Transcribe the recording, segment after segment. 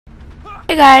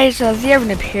Hey guys,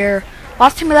 TheOtherNoob here.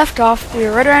 Last time we left off, we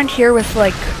were right around here with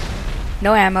like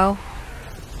no ammo.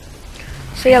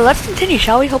 So yeah, let's continue,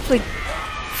 shall we? Hopefully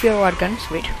feel a lot of guns.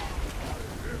 Sweet.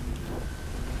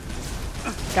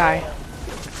 Die.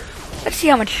 Let's see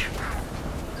how much.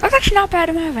 That's actually not bad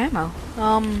amount of ammo.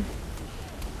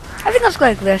 I think let's go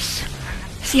like this.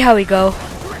 See how we go.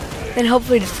 Then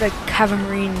hopefully just like have a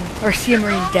marine or see a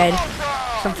marine dead.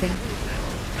 Something.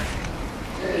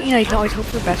 You know, you can always hope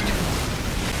for the best.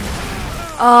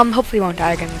 Hopefully he won't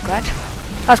die again like that.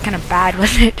 That was kind of bad,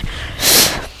 wasn't it?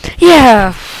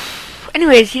 Yeah.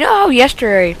 Anyways, you know how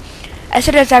yesterday I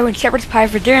said I was having shepherd's pie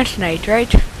for dinner tonight,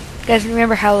 right? You guys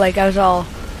remember how like I was all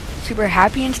super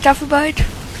happy and stuff about it?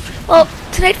 Well,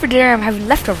 tonight for dinner I'm having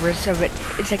leftovers of it.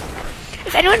 It's like,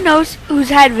 if anyone knows who's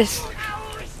had this,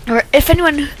 or if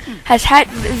anyone has had,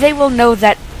 they will know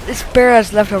that this bear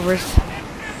has leftovers.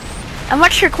 I'm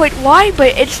not sure quite why,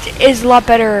 but it is a lot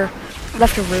better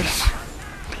leftovers.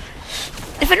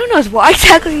 If anyone knows why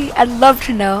exactly, I'd love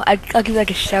to know. I'll give like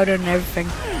a shout out and everything.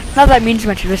 Not that it means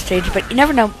much at this stage, but you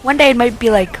never know. One day it might be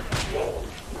like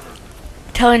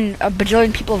telling a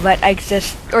bajillion people that I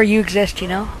exist, or you exist, you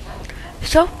know?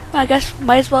 So, I guess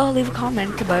might as well leave a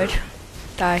comment about it.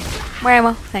 Die. More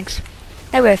ammo, thanks.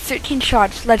 Now we have 13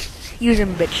 shots. Let's use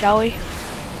them a bit, shall we?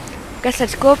 Guess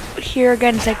let's go up here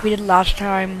again, just like we did last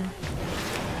time.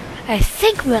 I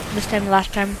think we went this time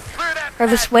last time. Or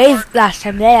this way last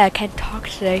time. Yeah, I can't talk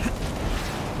today.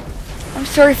 I'm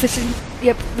sorry if this isn't...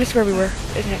 Yep, this is where we were,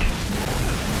 isn't it?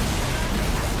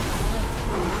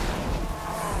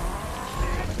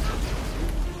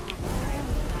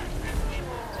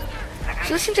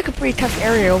 So this seems like a pretty tough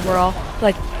area overall.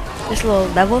 Like, this little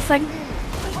level thing.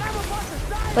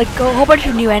 Like, a whole bunch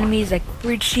of new enemies, like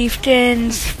breed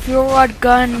chieftains, fuel rod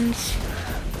guns,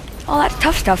 all that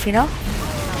tough stuff, you know?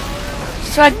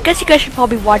 So I guess you guys should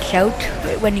probably watch out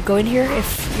when you go in here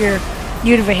if you're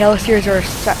new to the Halo series or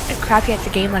crappy at the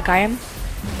game like I am.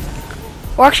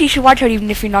 Or actually you should watch out even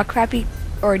if you're not crappy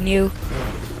or new.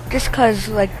 Just cause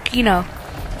like, you know,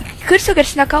 you could still get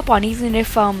snuck up on even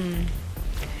if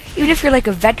you're like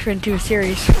a veteran to a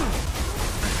series.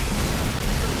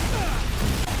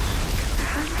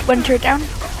 One turret down.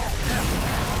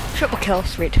 Triple kill,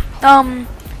 sweet. So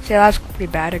that was pretty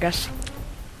bad, I guess.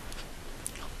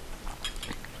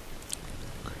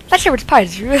 That shepherd's pie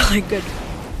is really good.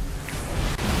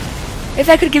 If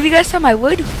I could give you guys some, I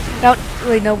would. I don't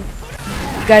really know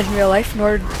you guys in real life,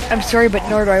 I'm sorry, but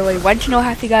nor do I really want to know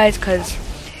half you guys, because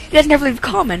you guys never leave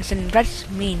comments, and that's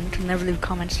mean to never leave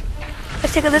comments.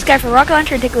 Let's take out this guy for a rocket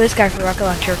launcher and take out this guy for a rocket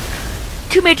launcher.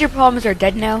 Two major problems are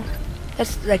dead now.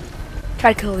 Let's like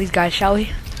try to kill these guys, shall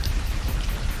we?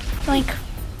 Blink.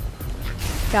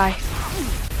 Die.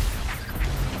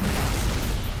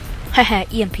 Haha,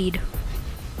 EMP'd.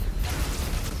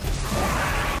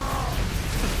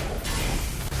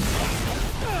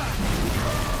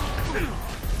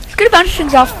 It's good to bounce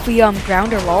things off the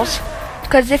ground or walls,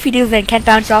 because if you do, then it can't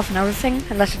bounce off another thing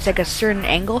unless it's like a certain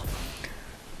angle.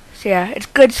 So yeah, it's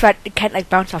good so that it can't like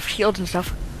bounce off shields and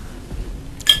stuff.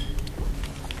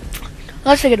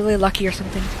 Unless I get really lucky or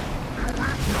something.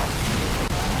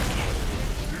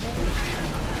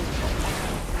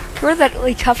 Where'd that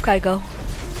really tough guy go?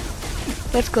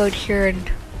 Let's go here and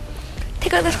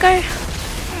take out this guy.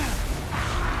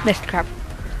 Missed, crap.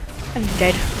 I'm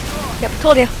dead. Yep,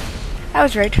 told you. I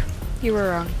was right. You were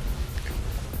wrong.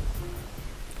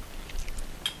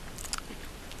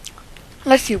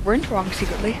 Unless you weren't wrong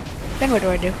secretly. Then what do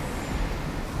I do?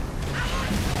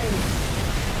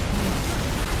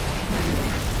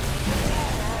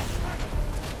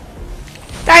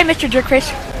 Die, Mr.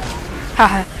 Jerkface!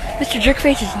 Haha, Mr.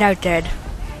 Jerkface is now dead.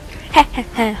 That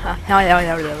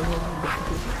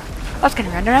was kind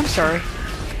of random, I'm sorry.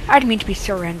 I didn't mean to be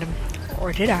so random.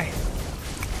 Or did I?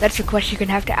 That's a question you're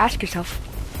gonna have to ask yourself.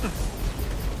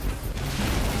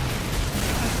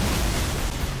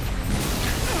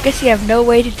 Guess you have no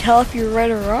way to tell if you're right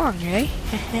or wrong, eh?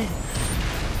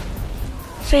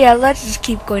 So yeah, let's just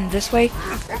keep going this way.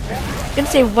 I'm gonna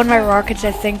save one of my rockets,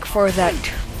 I think, for that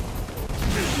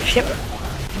ship.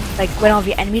 Like, when all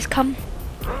the enemies come.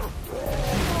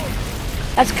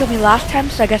 That's killed me last time,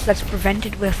 so I guess that's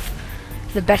prevented with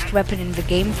the best weapon in the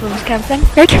game for this kind of thing,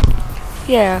 right?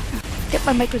 Yeah. Yep,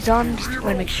 my mic was on, just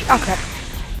wanna make sure. Oh crap.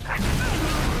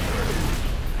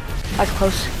 That was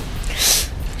close.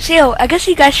 So, I guess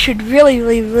you guys should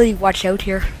really watch out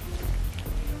here.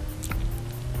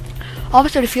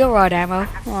 Almost out of fuel rod ammo.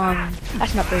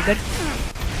 That's not very good.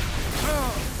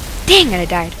 Dang it, I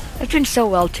died. I've done so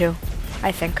well too,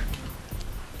 I think.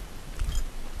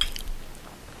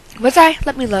 Was I?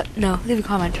 Let me know. Leave a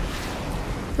comment.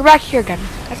 We're back here again.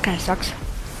 That kind of sucks.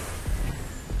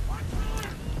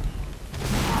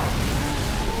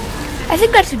 I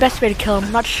think that's the best way to kill him.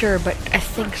 I'm not sure, but I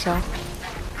think so.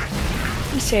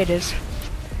 Let me say it is.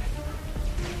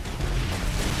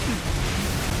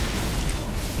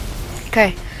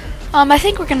 Okay. I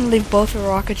think we're gonna leave both the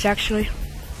rockets actually.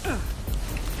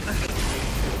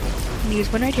 Use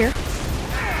one right here.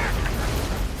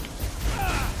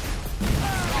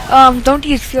 Don't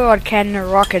use fuel rod cannon or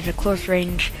rockets at close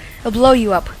range. It'll blow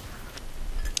you up.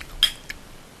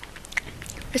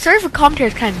 The sorry for commentary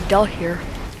is kind of dull here.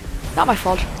 Not my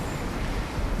fault.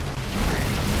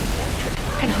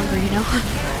 Kinda hungry, you know.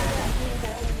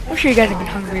 I'm sure you guys have been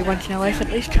hungry once in your life at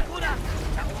least.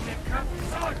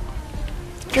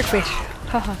 Jerkface.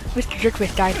 Haha, Mr.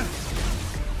 Jerkface died.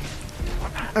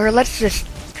 Or let's just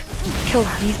kill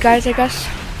these guys, I guess.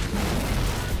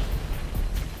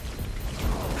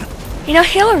 You know,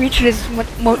 Halo Reach is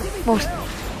most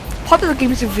popular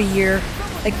games of the year.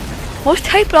 Like, most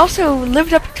hype, but also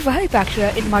lived up to the hype,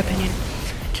 actually, in my opinion.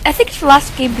 I think it's the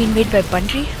last game being made by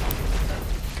Bungie.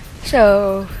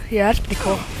 So, yeah, that's pretty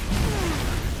cool.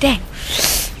 Dang.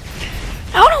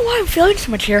 I don't know why I'm feeling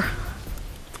so much here.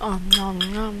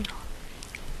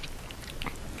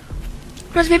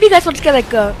 Because maybe you guys want to get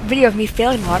like a video of me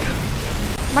failing a lot.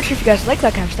 I'm not sure if you guys like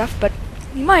that kind of stuff, but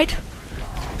you might.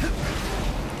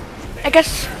 I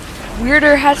guess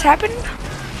weirder has happened.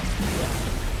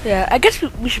 Yeah, I guess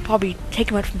we should probably take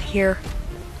him out from here.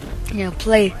 You know,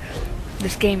 play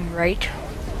this game right.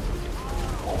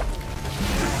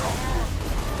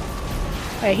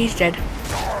 Alright, he's dead.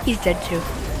 He's dead too.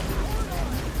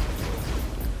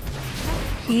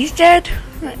 He's dead,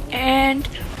 and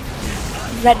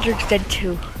that jerk's dead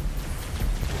too.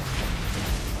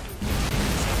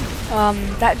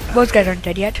 Those guys aren't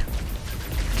dead yet.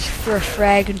 Just for a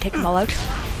frag and take them all out.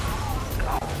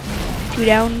 2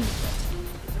 down.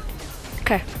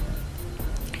 Okay.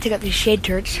 Take out these shade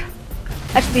turrets.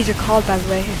 That's what these are called, by the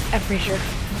way, I'm pretty sure.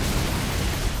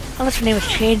 Unless the name was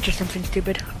changed or something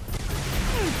stupid.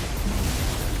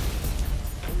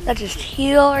 Let's just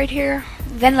heal right here.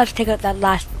 Then let's take out that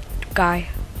last guy.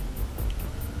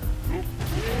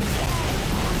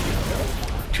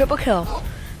 Triple kill.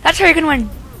 That's how you're gonna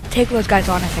want to take those guys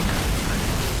on, I think.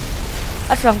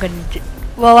 That's what I'm gonna do.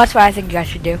 Well, that's what I think you guys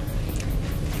should do.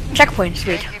 Checkpoint,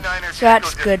 sweet. So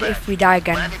that's good if we die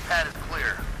again.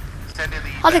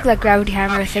 I'll take that gravity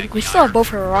hammer, I think. We still have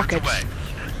both our rockets.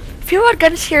 Fuel rod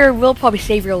guns here will probably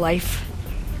save your life.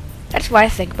 That's what I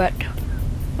think, but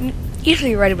I'm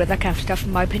usually right about that kind of stuff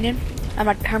in my opinion. I'm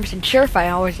not 100% sure if I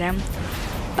always am,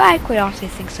 but I quite honestly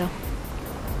think so.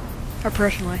 Or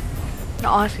personally.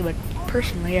 Not honestly, but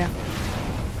personally, yeah.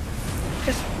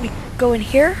 Just we go in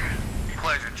here.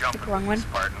 Pick the wrong one.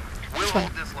 This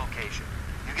one.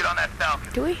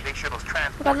 Do we?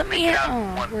 Hold on, let me in.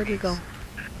 Oh, where do we go?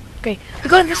 Okay, we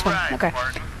go in this one. Okay.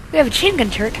 We have a chain gun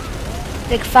turret.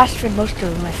 Like faster than most of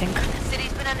them, I think.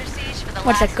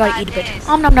 One sec, gotta eat a bit.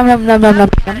 Nom nom nom nom nom nom nom.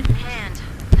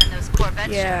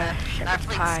 Yeah, shepherd's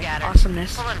pie.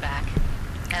 Awesomeness.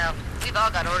 We've all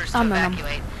got orders to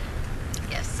evacuate.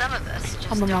 Yes, some of us just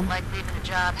don't like leaving a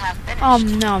job half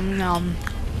finished. Nom nom.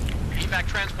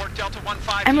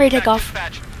 I'm ready to take off.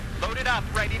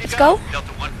 Let's go.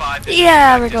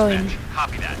 Yeah, we're going.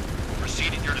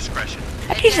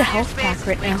 I can use a health pack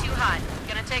right now.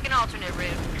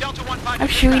 I'm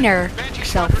shooting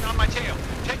herself.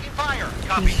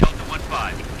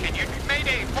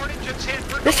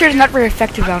 This turret's not very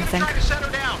effective, I don't think.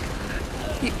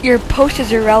 Your post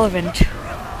is irrelevant.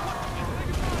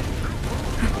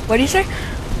 What do you say?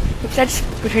 Oops, I just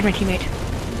betrayed my teammate.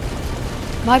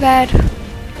 My bad.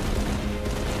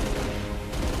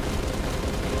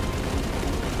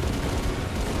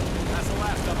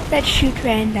 Let's shoot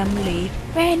randomly.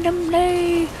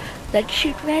 Randomly. Let's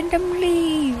shoot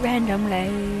randomly.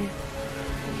 Randomly.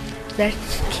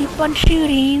 Let's keep on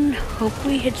shooting. Hope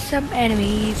we hit some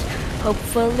enemies.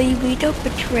 Hopefully we don't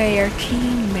betray our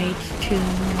teammates too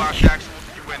much. Our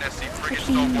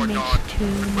teammates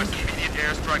too much.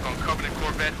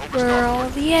 Where are all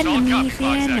the enemies, the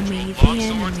enemies, the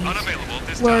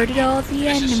enemies? Where did all the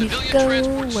enemies go?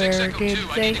 Where did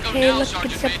they? Hey, look,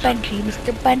 it's a Banshee.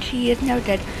 Mr. Banshee is now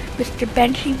dead. Mr.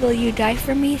 Banshee, will you die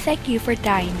for me? Thank you for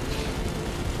dying.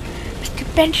 Mr.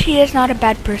 Banshee is not a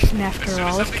bad person after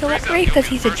all. Let's kill that Ray because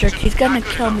he's a jerk. He's gonna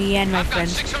kill me and my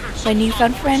friends. My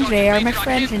newfound friends, they are my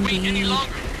friends indeed.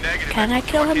 Can I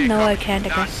kill him? No, I can't, I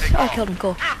guess. Oh, I killed him,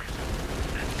 cool.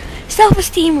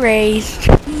 Self-esteem raised.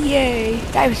 Yay.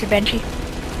 Die, Mr. Banshee.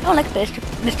 I don't like this.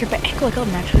 Mr. Banshee. Cool, I killed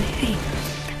him, actually. Hey.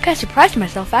 Kinda surprised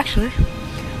myself, actually.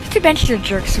 Mr. Banshees are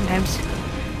jerks sometimes.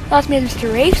 Lost me as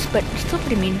Mr. Race, but still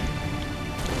pretty mean.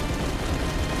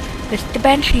 Mr.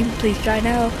 Benchy, please die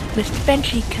now. Mr.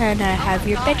 Benchy, can I have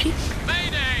your Benchy?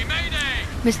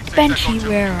 Mr. Benchy,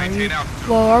 where are you?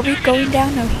 Well, are we going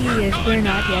down? No, he is. We're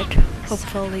not yet.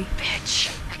 Hopefully.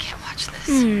 Bitch, I can't watch this.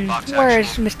 Where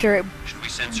is Mr.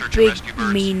 Big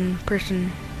mean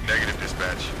person? Negative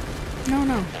dispatch.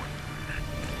 No.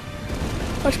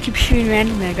 Let's keep shooting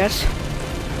randomly, I guess.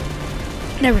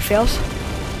 Never fails.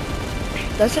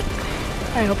 Does it?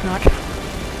 I hope not.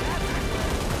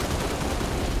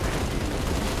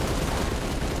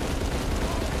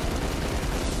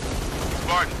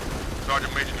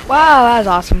 Wow, that was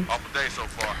awesome.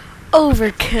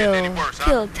 Overkill,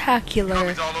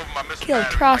 kill-tacular,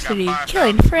 kill-atrocity,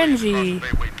 killing frenzy.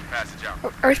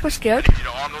 Are we supposed to go out?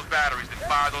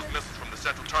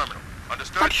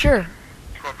 Not sure.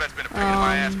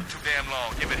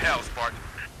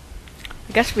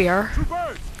 I guess we are.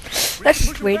 Let's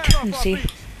just wait and see.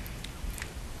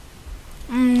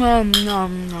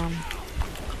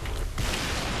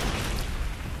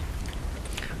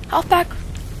 Health back.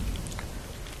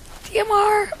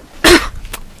 TMR.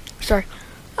 Sorry.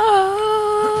 No.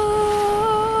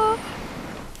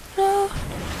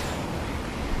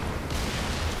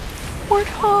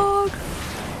 Warthog.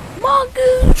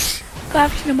 Mongoose. I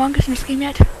haven't seen a mongoose in this game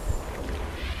yet.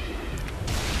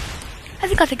 I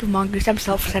think I'll think of mongoose. I'm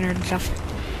self-centered and stuff.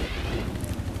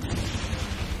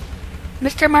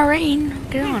 Mr. Marine,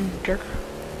 get on, jerk.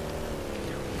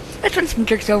 Let's run some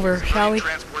jerks over, shall we?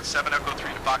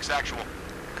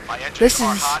 This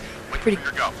is pretty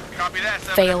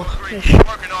fail-ish.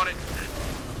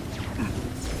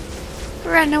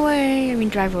 Run away, I mean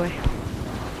drive away.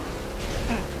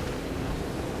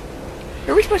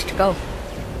 Where are we supposed to go?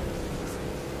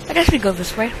 I guess we go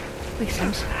this way. Makes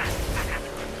sense.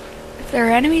 If there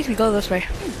are enemies, we go this way.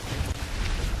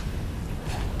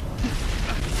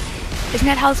 Isn't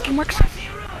that how this game works?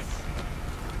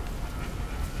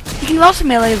 You can also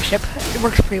melee the ship. It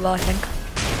works pretty well, I think.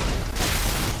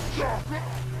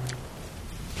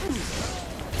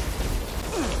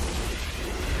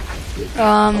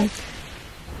 Yeah,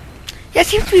 it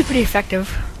seems to be pretty effective.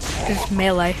 Just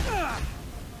melee.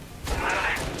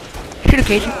 Shoot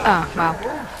occasion. Oh, wow.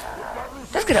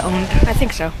 That's get owned. I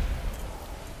think so.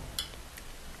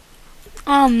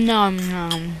 No.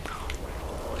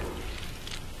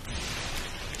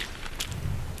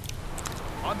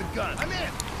 On the gun. I'm in.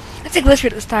 Let's take this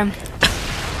route this time.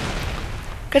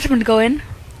 Guess I'm gonna go in.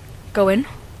 Go in.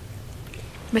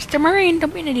 Mr. Marine,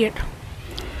 don't be an idiot.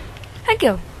 Thank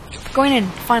you. Going in,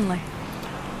 finally.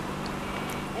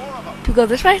 To go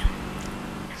this way?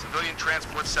 Civilian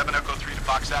transport 7 Echo 3 to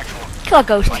Fox Actual. Kill a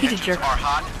ghost, he's a jerk.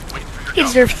 He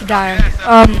deserves to die.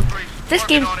 This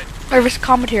game, or this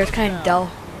commentator is kind of dull.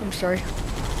 I'm sorry.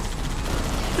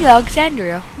 Yeah,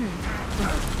 Alexandria.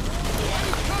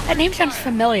 That name sounds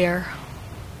familiar.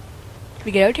 Can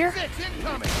we get out here?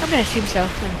 I'm gonna assume so.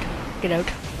 And get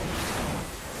out.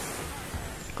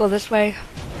 Go this way.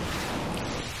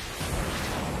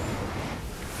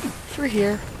 Through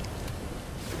here.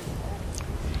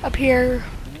 Up here.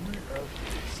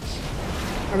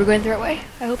 Are we going the right way?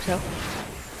 I hope so.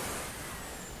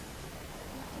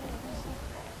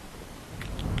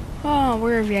 Oh,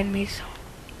 where are the enemies?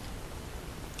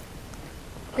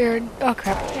 They're... oh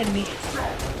crap, enemy.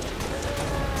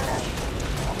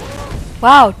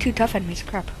 Wow, 2 tough enemies,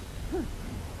 crap.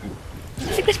 I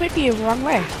think this might be a wrong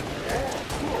way.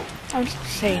 I'm just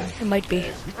saying, it might be.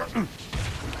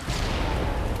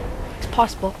 It's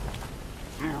possible.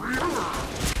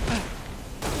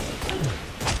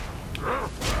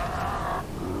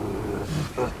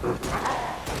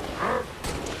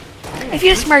 If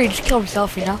he's smart, he'd just kill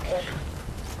himself, you know?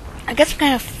 I guess I'm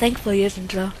kind of thankful he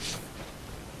isn't, though.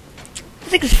 I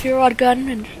think his fear rod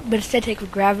gun, but instead take a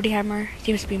gravity hammer,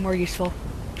 seems to be more useful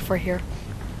for here.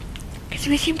 Because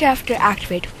we seem to have to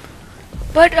activate.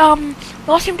 But, we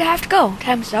all seem to have to go.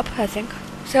 Time's up, I think.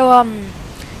 So,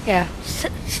 yeah.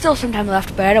 Still some time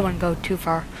left, but I don't want to go too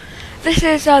far. This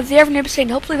is, TheOtherNoob saying,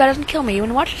 hopefully that doesn't kill me. You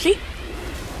want to watch? See?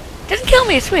 Doesn't kill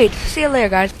me, it's sweet. See you later,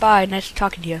 guys. Bye. Nice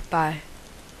talking to you. Bye.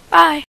 Bye.